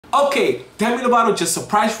Okay, Demi Lovato just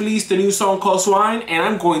surprise released a new song called Swine, and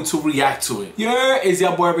I'm going to react to it. Yeah, it's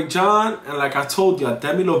your boy Erick John, and like I told you,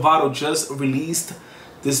 Demi Lovato just released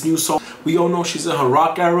this new song. We all know she's in her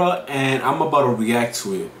rock era, and I'm about to react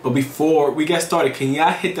to it. But before we get started, can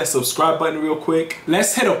y'all hit that subscribe button real quick?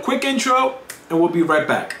 Let's hit a quick intro, and we'll be right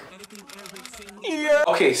back. Yeah.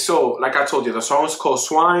 Okay, so like I told you, the song is called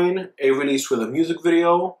Swine. It released with a music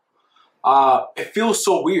video. It feels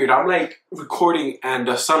so weird. I'm like recording and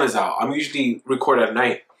the sun is out. I'm usually record at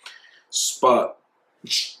night, but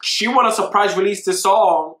she wanna surprise release this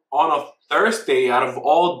song on a Thursday out of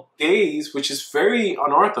all days, which is very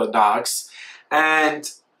unorthodox. And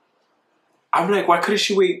I'm like, why couldn't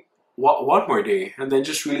she wait one more day and then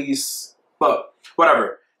just release? But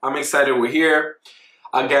whatever. I'm excited we're here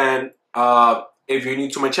again. If you're new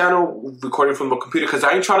to my channel, recording from the computer, because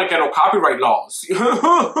I ain't trying to get no copyright laws.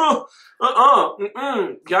 Y'all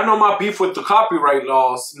know my beef with the copyright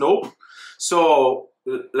laws. Nope. So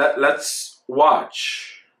let's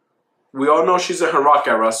watch. We all know she's in her rock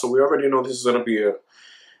era, so we already know this is gonna be a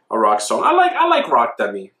rock song. I like rock,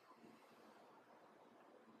 Demi.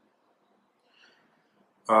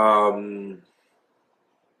 So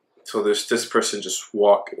there's this person just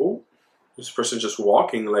walking. Oh. This person just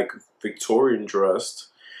walking like Victorian dressed.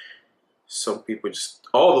 Some people just...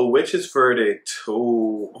 Oh, the witch's verdict.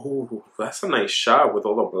 Oh, that's a nice shot with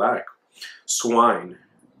all the black. Swine.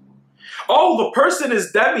 Oh, the person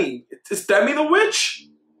is Demi. Is Demi the witch?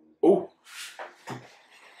 Oh.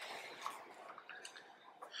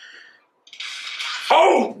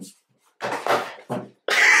 Oh!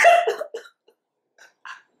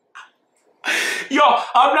 Yo,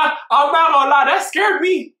 I'm not gonna lie, that scared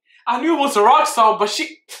me. I knew it was a rock song, but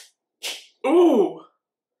she... Ooh.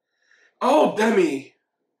 Oh, Demi.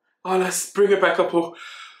 Oh, let's bring it back up. Oh.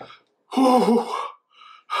 Ooh.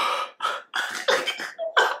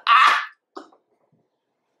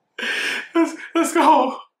 Let's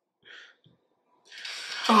go.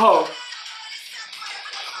 Oh.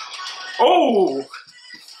 Oh.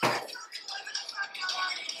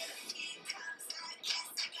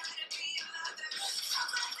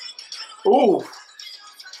 Ooh.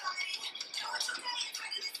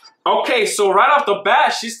 Okay, so right off the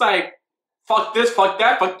bat, she's like, fuck this, fuck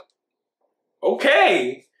that, fuck...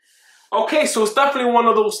 Okay. Okay, so it's definitely one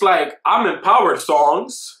of those, like, I'm empowered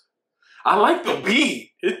songs. I like the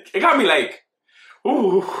beat. It got me like,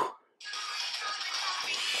 ooh.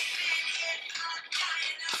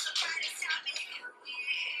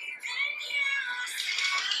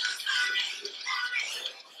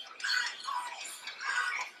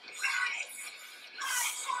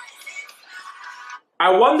 I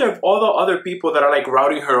wonder if all the other people that are like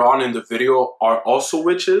routing her on in the video are also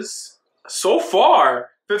witches. So far,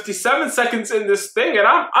 57 seconds in this thing, and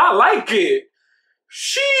I like it.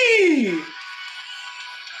 She.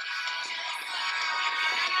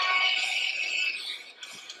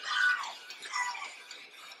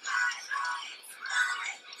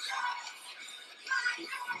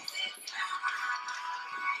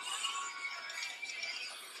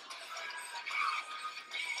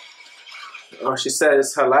 Oh, she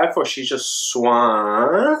says her life, or she just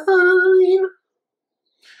swine.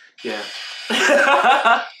 Yeah.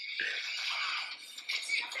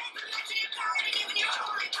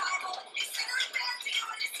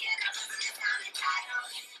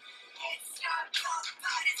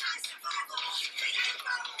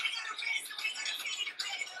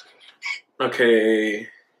 Okay.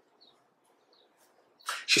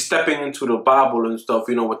 She's stepping into the Bible and stuff,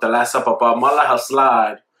 you know, with the Last Supper, but Mala has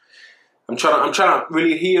slide. I'm trying to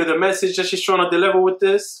really hear the message that she's trying to deliver with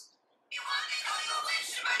this.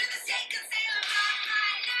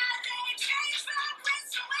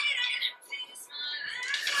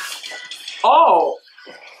 Oh,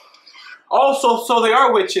 so they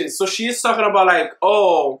are witches. So she is talking about like,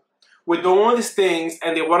 oh, we're doing all these things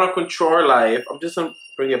and they want to control her life. I'm just gonna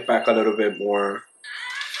bring it back a little bit more.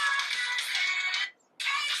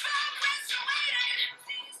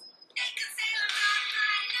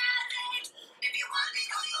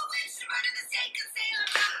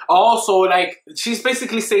 Also, like, she's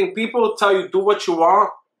basically saying people tell you do what you want,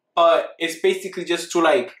 but it's basically just to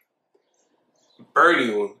like burn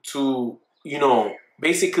you, to, you know,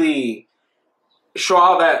 basically show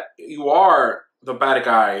out that you are the bad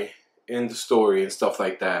guy in the story and stuff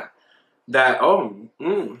like that. That, oh,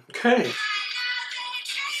 okay.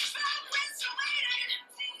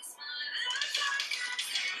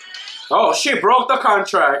 Oh, she broke the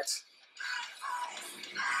contract.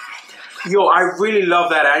 Yo, I really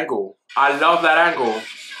love that angle. I love that angle.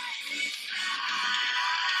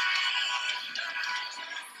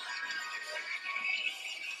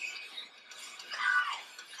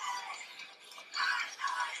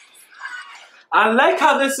 I like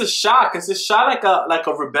how this is shot, because it's shot like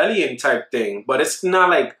a rebellion type thing, but it's not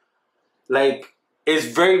like it's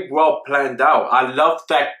very well planned out. I love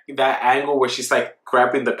that angle where she's like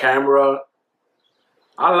grabbing the camera.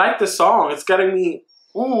 I like the song. It's getting me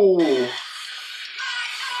ooh.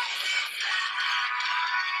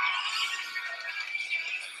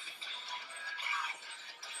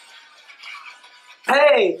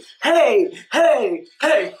 Hey, hey, hey,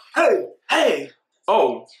 hey, hey, hey.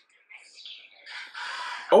 Oh.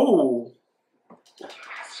 Oh.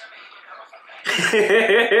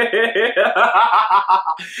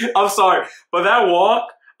 I'm sorry, but that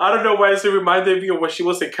walk, I don't know why it reminded me of when she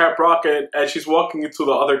was in Camp Rock and she's walking into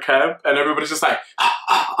the other camp and everybody's just like,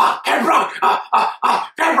 Camp Rock,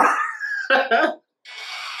 Camp Rock.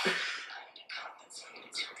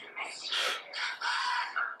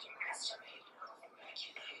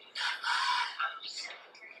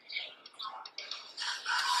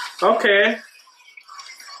 Okay.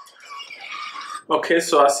 Okay,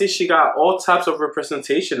 so I see she got all types of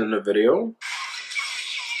representation in the video.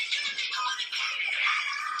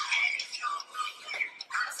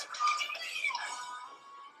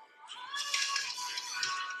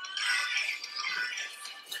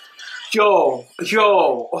 Yo,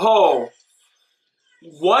 ho.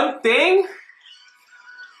 One thing,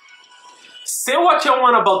 say what you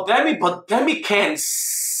want about Demi, but Demi can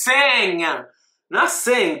sing. Not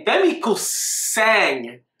sing, Demi could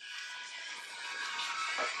sing.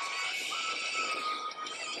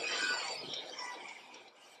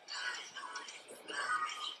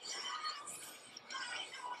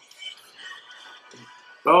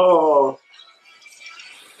 Oh.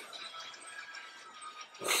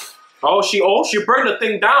 Oh, she burned the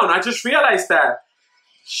thing down. I just realized that.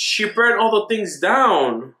 She burned all the things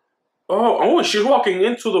down. Oh, she's walking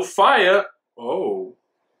into the fire. Oh.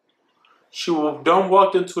 She done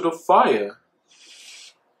walked into the fire.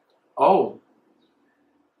 Oh.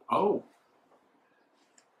 Oh.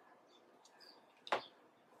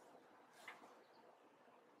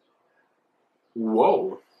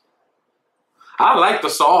 Whoa. I like the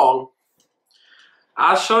song.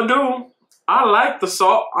 I sure do. I like the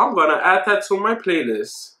song. I'm gonna add that to my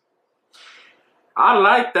playlist. I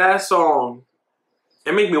like that song.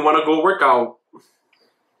 It made me want to go work out.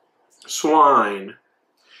 Swine.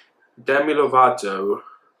 Demi Lovato.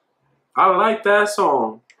 I like that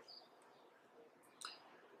song.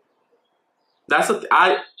 That's what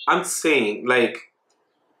I'm saying. Like,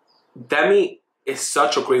 Demi is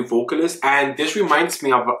such a great vocalist, and this reminds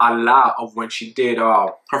me of a lot of when she did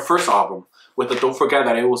her first album with the Don't Forget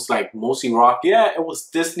That it was like mostly rock. Yeah, it was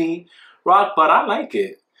Disney rock, but I like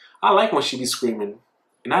it. I like when she be screaming.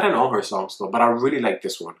 Not in all her songs though, but I really like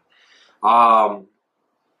this one.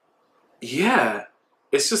 Yeah,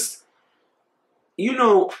 it's just, you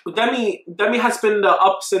know, Demi has been the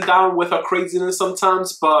ups and downs with her craziness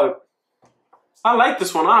sometimes, but I like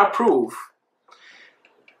this one. I approve.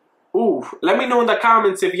 Ooh, let me know in the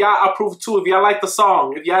comments if y'all approve too, if y'all like the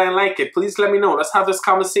song, if y'all didn't like it. Please let me know. Let's have this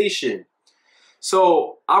conversation.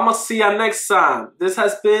 So, I'm going to see y'all next time. This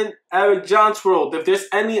has been Erick John's World. If there's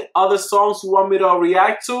any other songs you want me to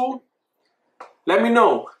react to, let me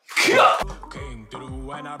know. Came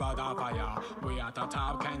through and I brought the fire. We at the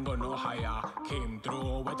top, can't go no higher. Came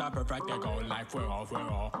through with a perfect go like fuego,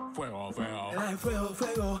 fuego, fuego, fuego. Like fuego,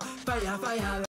 fuego, fire, fire.